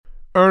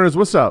Earners,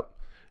 what's up?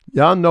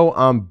 Y'all know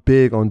I'm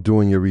big on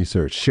doing your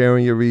research,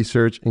 sharing your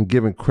research, and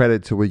giving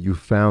credit to where you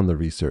found the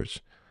research.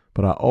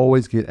 But I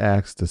always get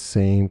asked the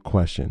same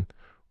question.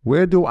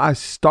 Where do I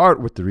start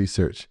with the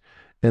research?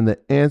 And the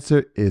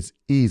answer is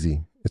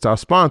easy. It's our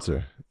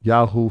sponsor,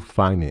 Yahoo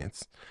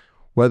Finance.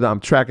 Whether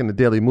I'm tracking the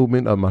daily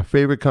movement of my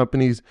favorite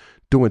companies,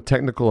 doing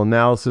technical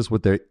analysis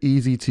with their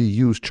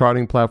easy-to-use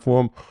charting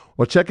platform,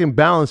 or checking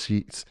balance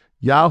sheets,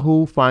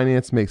 Yahoo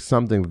Finance makes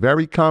something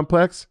very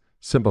complex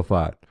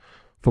simplified.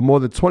 For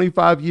more than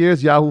 25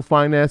 years, Yahoo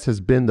Finance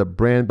has been the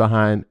brand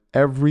behind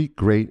every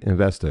great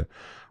investor.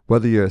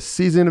 Whether you're a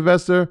seasoned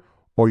investor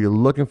or you're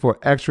looking for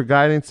extra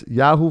guidance,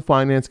 Yahoo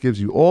Finance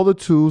gives you all the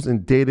tools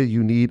and data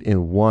you need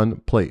in one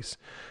place.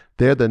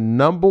 They're the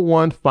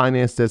 #1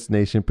 finance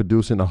destination,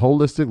 producing a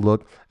holistic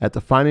look at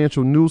the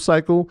financial news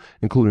cycle,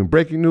 including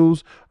breaking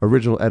news,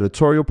 original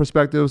editorial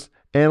perspectives,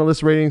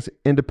 analyst ratings,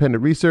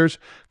 independent research,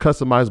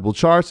 customizable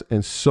charts,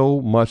 and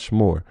so much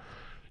more.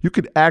 You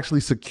could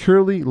actually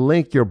securely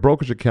link your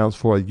brokerage accounts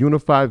for a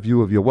unified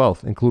view of your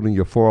wealth, including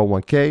your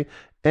 401k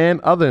and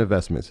other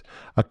investments.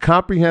 A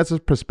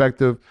comprehensive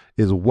perspective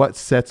is what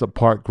sets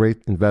apart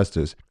great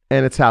investors,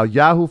 and it's how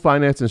Yahoo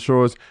Finance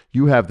ensures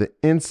you have the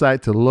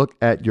insight to look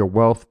at your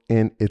wealth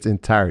in its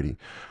entirety.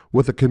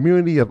 With a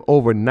community of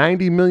over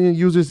 90 million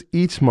users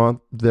each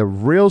month, the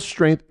real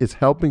strength is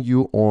helping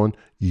you on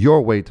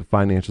your way to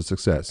financial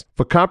success.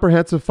 For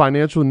comprehensive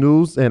financial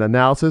news and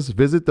analysis,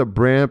 visit the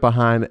brand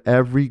behind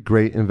every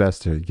great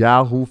investor,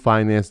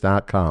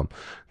 yahoofinance.com.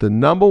 The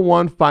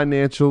 #1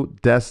 financial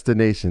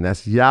destination.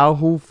 That's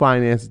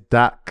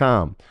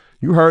yahoofinance.com.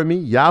 You heard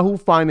me,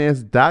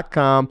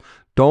 yahoofinance.com.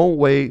 Don't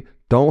wait.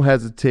 Don't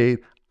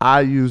hesitate.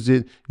 I use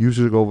it. You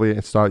should go over there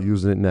and start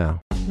using it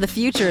now. The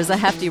future is a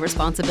hefty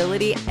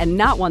responsibility and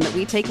not one that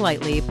we take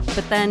lightly.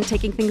 But then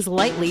taking things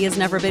lightly has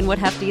never been what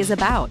Hefty is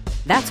about.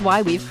 That's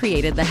why we've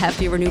created the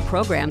Hefty Renew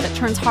program that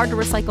turns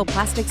hard-to-recycle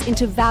plastics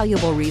into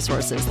valuable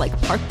resources like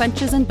park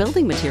benches and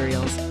building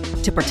materials.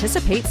 To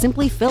participate,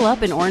 simply fill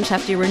up an orange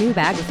Hefty Renew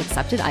bag with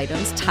accepted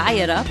items, tie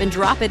it up, and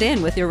drop it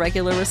in with your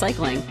regular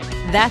recycling.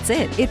 That's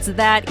it. It's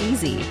that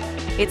easy.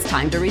 It's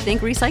time to rethink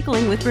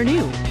recycling with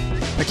Renew.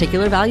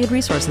 Particular valued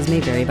resources may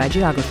vary by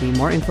geography.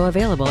 More info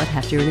available at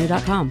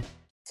heftyrenew.com.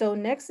 So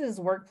next is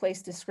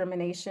workplace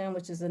discrimination,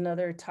 which is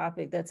another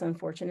topic that's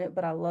unfortunate,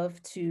 but I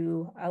love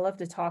to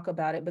talk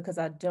about it because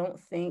I don't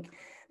think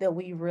that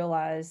we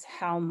realize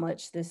how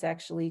much this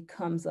actually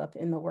comes up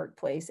in the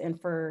workplace and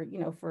for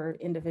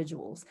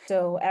individuals.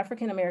 So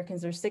African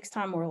Americans are 6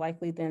 times more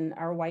likely than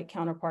our white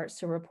counterparts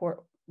to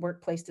report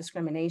workplace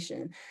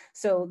discrimination.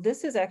 So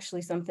this is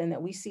actually something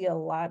that we see a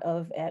lot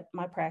of at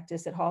my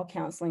practice at Hall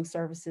Counseling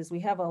Services.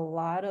 We have a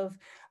lot of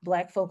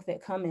Black folk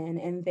that come in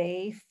and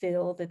they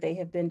feel that they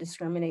have been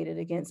discriminated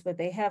against, but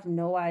they have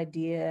no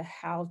idea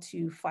how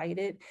to fight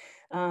it.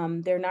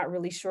 They're not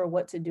really sure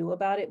what to do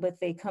about it, but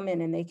they come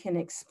in and they can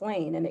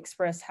explain and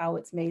express how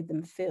it's made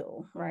them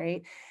feel,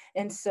 right?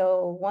 And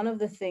so one of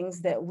the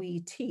things that we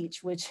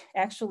teach, which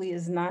actually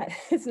is not,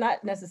 it's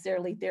not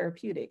necessarily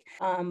therapeutic,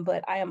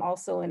 but I am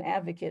also an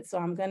advocate. So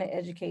I'm going to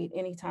educate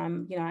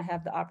anytime, I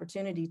have the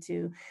opportunity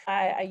to.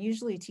 I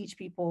usually teach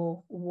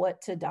people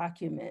what to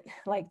document.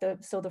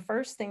 So the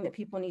first thing that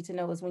people need to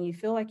know is when you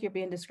feel like you're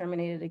being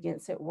discriminated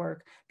against at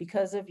work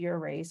because of your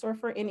race or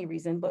for any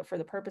reason, but for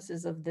the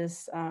purposes of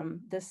this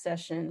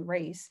session,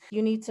 race,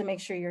 you need to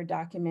make sure you're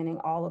documenting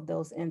all of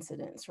those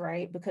incidents,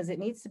 right? Because it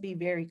needs to be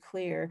very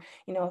clear.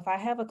 If I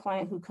have a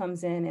client who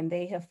comes in and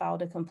they have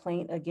filed a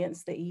complaint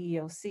against the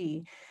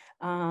EEOC,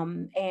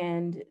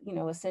 and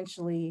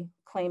essentially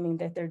claiming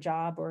that their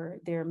job or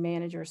their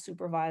manager,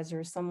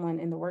 supervisor, someone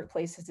in the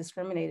workplace has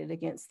discriminated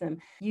against them,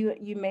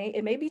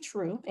 it may be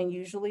true, and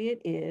usually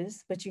it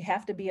is, but you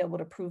have to be able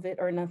to prove it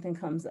or nothing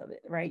comes of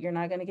it, right? You're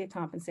not going to get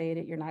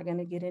compensated. You're not going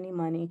to get any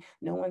money.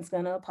 No one's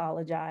going to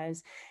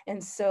apologize.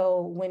 And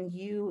so when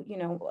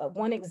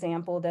one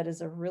example that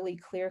is a really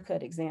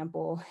clear-cut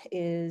example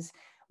is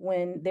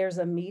when there's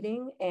a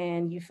meeting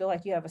and you feel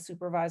like you have a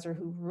supervisor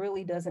who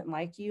really doesn't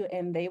like you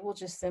and they will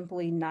just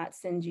simply not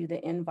send you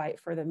the invite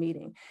for the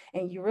meeting.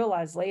 And you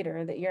realize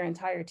later that your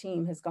entire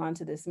team has gone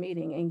to this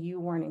meeting and you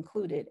weren't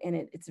included. And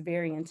it's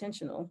very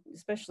intentional,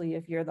 especially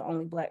if you're the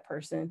only Black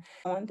person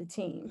on the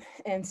team.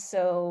 And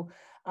so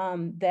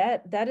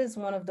that is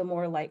one of the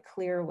more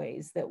clear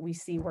ways that we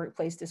see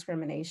workplace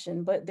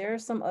discrimination. But there are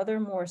some other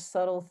more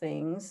subtle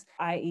things,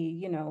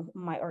 i.e.,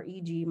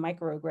 e.g.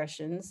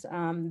 microaggressions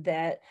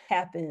that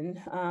happen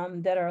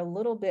that are a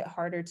little bit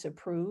harder to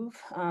prove.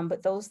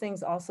 But those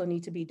things also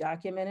need to be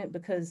documented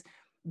because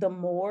the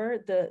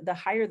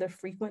higher the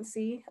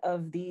frequency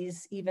of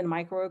these even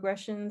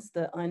microaggressions,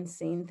 the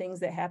unseen things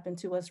that happen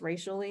to us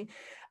racially,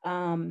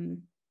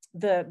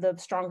 the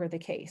stronger the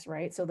case,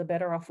 right? So the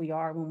better off we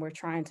are when we're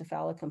trying to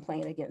file a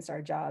complaint against our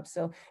job.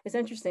 So it's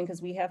interesting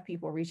because we have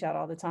people reach out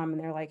all the time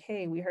and they're like,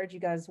 hey, we heard you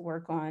guys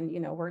work on,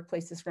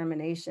 workplace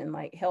discrimination,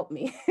 help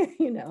me,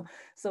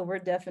 so we're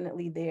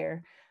definitely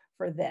there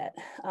for that.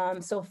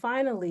 So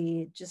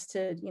finally, just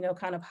to,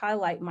 kind of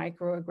highlight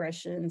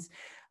microaggressions,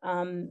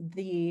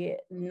 The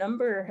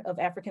number of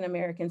African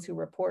Americans who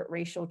report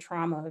racial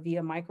trauma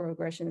via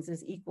microaggressions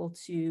is equal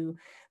to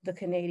the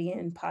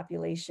Canadian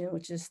population,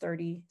 which is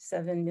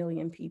 37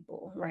 million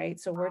people, right?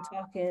 So we're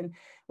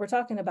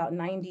talking about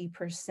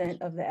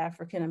 90% of the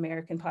African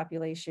American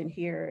population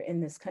here in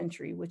this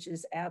country, which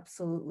is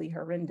absolutely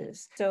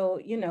horrendous. So,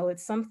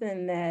 it's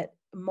something that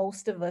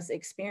most of us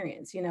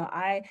experience.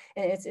 And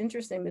it's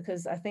interesting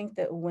because I think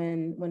that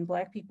when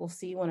Black people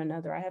see one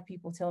another, I have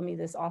people tell me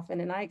this often,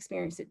 and I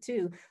experience it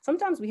too.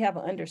 Sometimes we have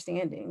an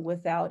understanding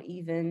without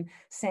even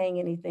saying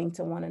anything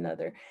to one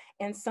another.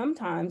 And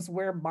sometimes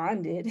we're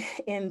bonded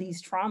in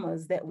these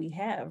traumas that we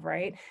have,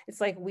 right?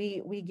 It's like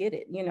we get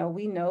it.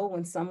 We know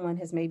when someone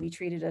has maybe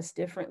treated us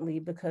differently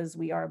because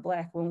we are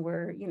Black, when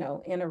we're,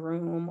 in a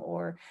room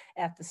or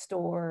at the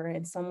store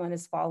and someone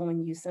is following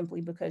you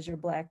simply because you're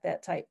Black,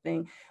 that type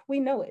thing. We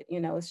know it.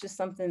 It's just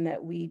something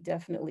that we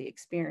definitely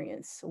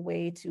experience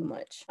way too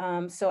much.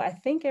 So I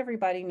think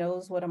everybody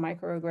knows what a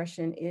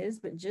microaggression is,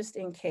 but just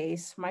in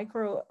case,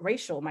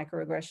 racial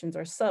microaggressions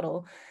are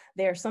subtle.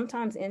 They're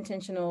sometimes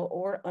intentional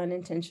or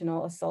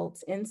unintentional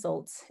assaults,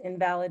 insults,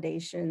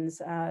 invalidations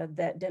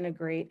that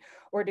denigrate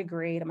or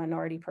degrade a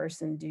minority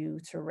person due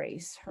to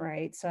race,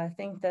 right? So I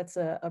think that's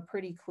a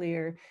pretty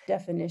clear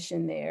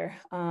definition there.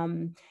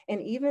 And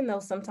even though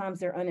sometimes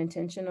they're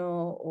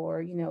unintentional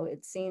or,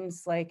 it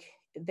seems like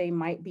they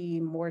might be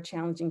more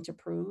challenging to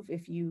prove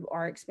if you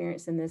are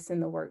experiencing this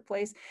in the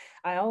workplace,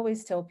 I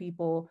always tell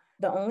people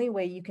the only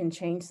way you can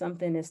change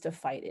something is to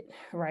fight it,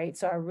 right?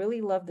 So I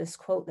really love this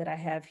quote that I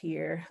have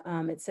here.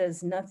 It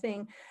says, not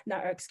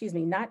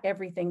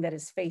everything that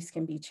is faced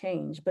can be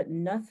changed, but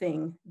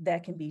nothing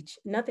can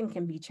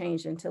be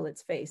changed until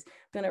it's faced.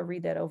 I'm gonna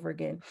read that over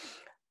again.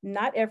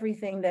 Not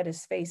everything that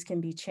is faced can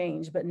be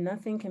changed, but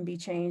nothing can be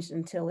changed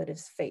until it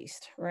is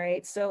faced,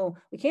 right? So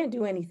we can't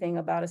do anything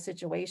about a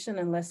situation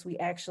unless we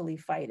actually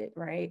fight it,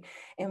 right?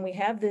 And we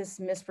have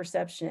this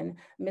misconception,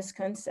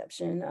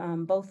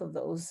 both of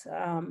those,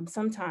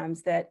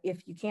 sometimes, that if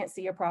you can't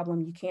see a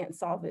problem, you can't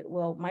solve it.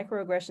 Well,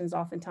 microaggressions,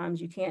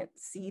 oftentimes you can't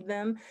see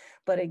them.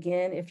 But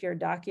again, if you're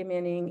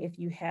documenting, if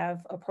you have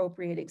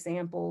appropriate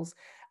examples,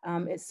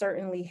 it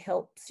certainly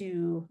helps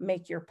to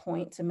make your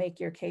point, to make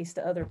your case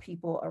to other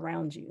people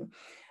around you.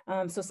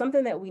 So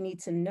something that we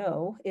need to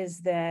know is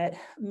that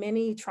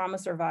many trauma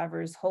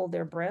survivors hold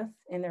their breath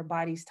and their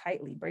bodies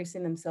tightly,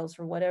 bracing themselves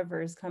for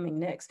whatever is coming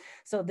next.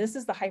 So this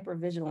is the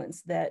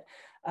hypervigilance that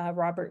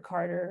Robert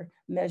Carter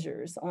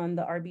measures on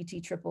the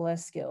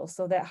RBT-SSS scale.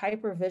 So that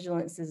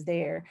hypervigilance is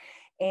there.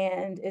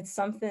 And it's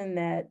something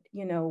that,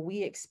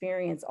 we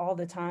experience all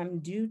the time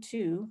due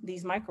to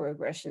these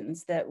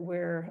microaggressions that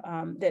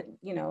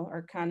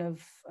are kind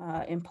of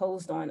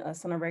imposed on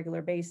us on a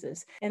regular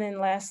basis. And then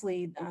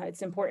lastly,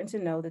 it's important to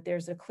know that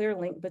there's a clear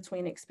link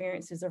between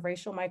experiences of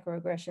racial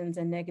microaggressions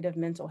and negative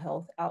mental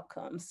health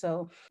outcomes.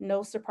 So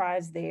no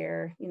surprise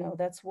there.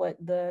 That's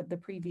what the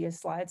previous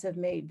slides have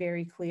made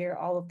very clear,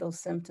 all of those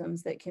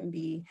symptoms that can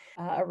be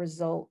a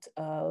result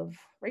of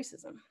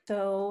racism.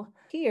 So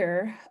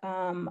here,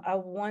 I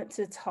want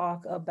to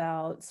talk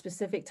about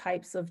specific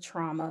types of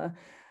trauma.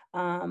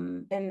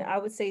 And I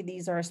would say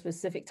these are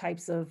specific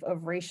types of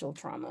racial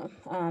trauma.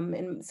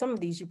 And some of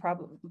these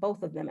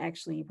both of them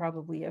actually, you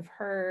probably have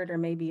heard, or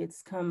maybe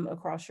it's come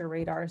across your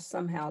radar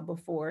somehow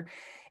before.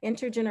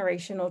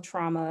 Intergenerational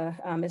trauma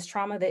is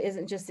trauma that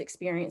isn't just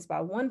experienced by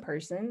one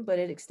person, but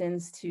it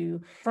extends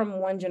from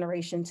one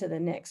generation to the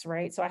next,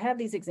 right? So I have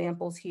these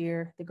examples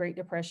here: the Great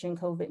Depression,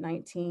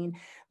 COVID-19,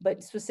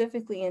 but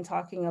specifically in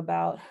talking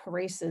about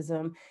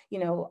racism,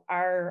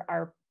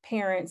 our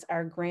parents,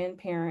 our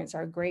grandparents,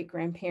 our great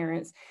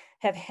grandparents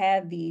have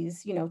had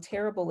these,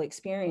 terrible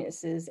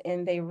experiences,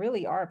 and they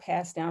really are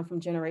passed down from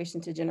generation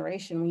to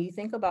generation. When you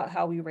think about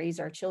how we raise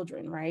our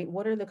children, right?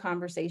 What are the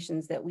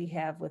conversations that we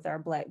have with our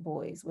Black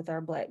boys, with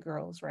our Black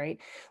girls, right?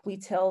 We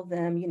tell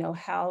them,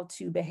 how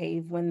to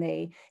behave when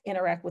they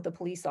interact with a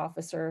police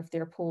officer if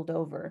they're pulled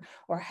over,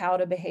 or how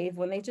to behave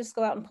when they just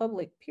go out in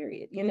public,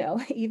 period.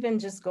 Even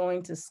just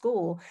going to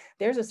school,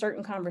 there's a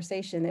certain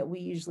conversation that we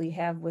usually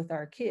have with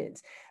our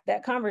kids.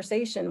 That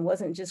conversation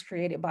wasn't just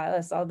created by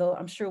us, although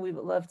I'm sure we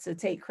would love to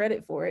take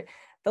credit for it.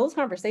 Those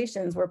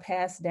conversations were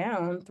passed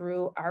down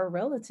through our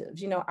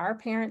relatives. Our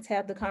parents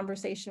had the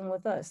conversation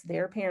with us.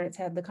 Their parents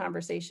had the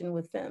conversation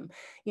with them,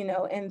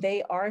 and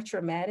they are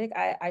traumatic.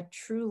 I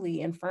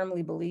truly and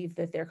firmly believe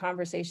that they're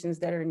conversations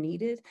that are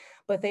needed,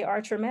 but they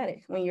are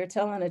traumatic. When you're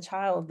telling a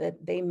child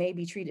that they may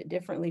be treated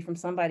differently from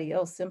somebody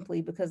else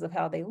simply because of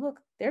how they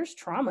look, there's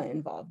trauma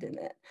involved in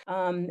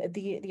that.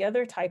 The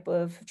other type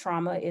of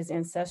trauma is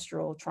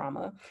ancestral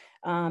trauma.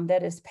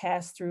 That is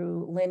passed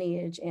through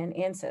lineage and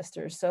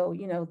ancestors. So,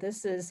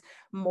 this is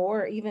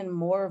even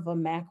more of a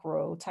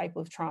macro type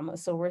of trauma.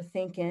 So we're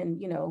thinking,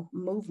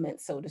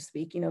 movement, so to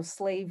speak,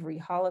 slavery,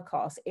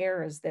 Holocaust,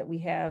 eras that we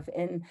have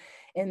in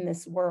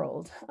this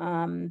world.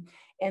 And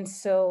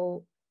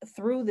so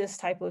through this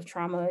type of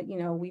trauma,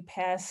 we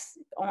pass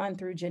on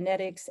through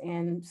genetics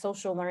and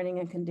social learning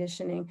and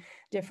conditioning,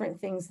 different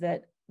things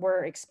that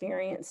were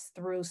experienced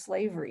through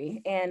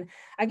slavery. And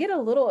I get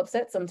a little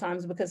upset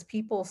sometimes because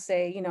people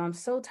say, I'm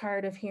so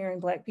tired of hearing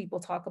Black people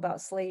talk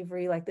about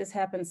slavery. Like, this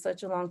happened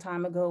such a long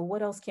time ago.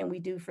 What else can we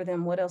do for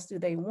them? What else do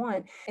they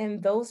want?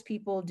 And those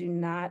people do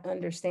not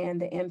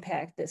understand the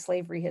impact that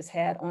slavery has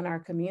had on our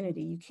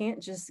community. You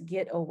can't just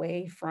get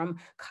away from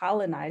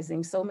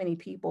colonizing so many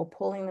people,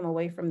 pulling them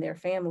away from their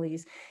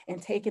families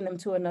and taking them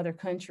to another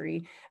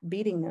country,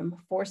 beating them,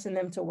 forcing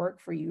them to work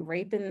for you,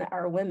 raping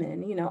our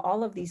women,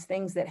 all of these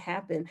things that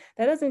happen.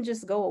 That doesn't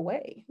just go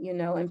away,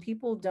 and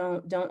people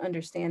don't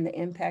understand the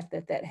impact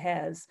that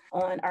has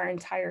on our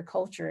entire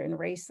culture and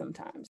race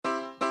sometimes.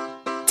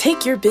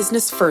 Take your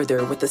business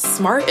further with the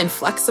smart and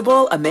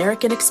flexible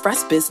American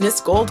Express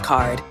Business Gold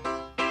Card.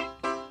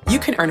 You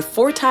can earn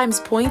 4 times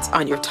points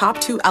on your top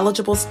 2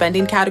 eligible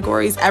spending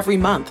categories every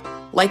month,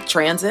 like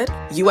transit,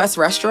 U.S.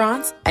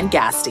 restaurants, and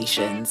gas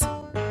stations.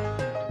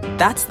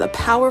 That's the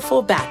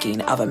powerful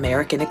backing of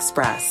American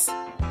Express.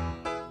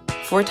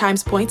 4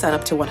 times points on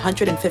up to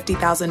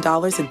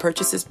 $150,000 in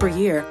purchases per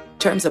year.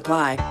 Terms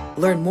apply.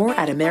 Learn more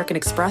at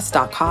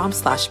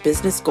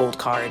americanexpress.com/business gold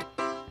card.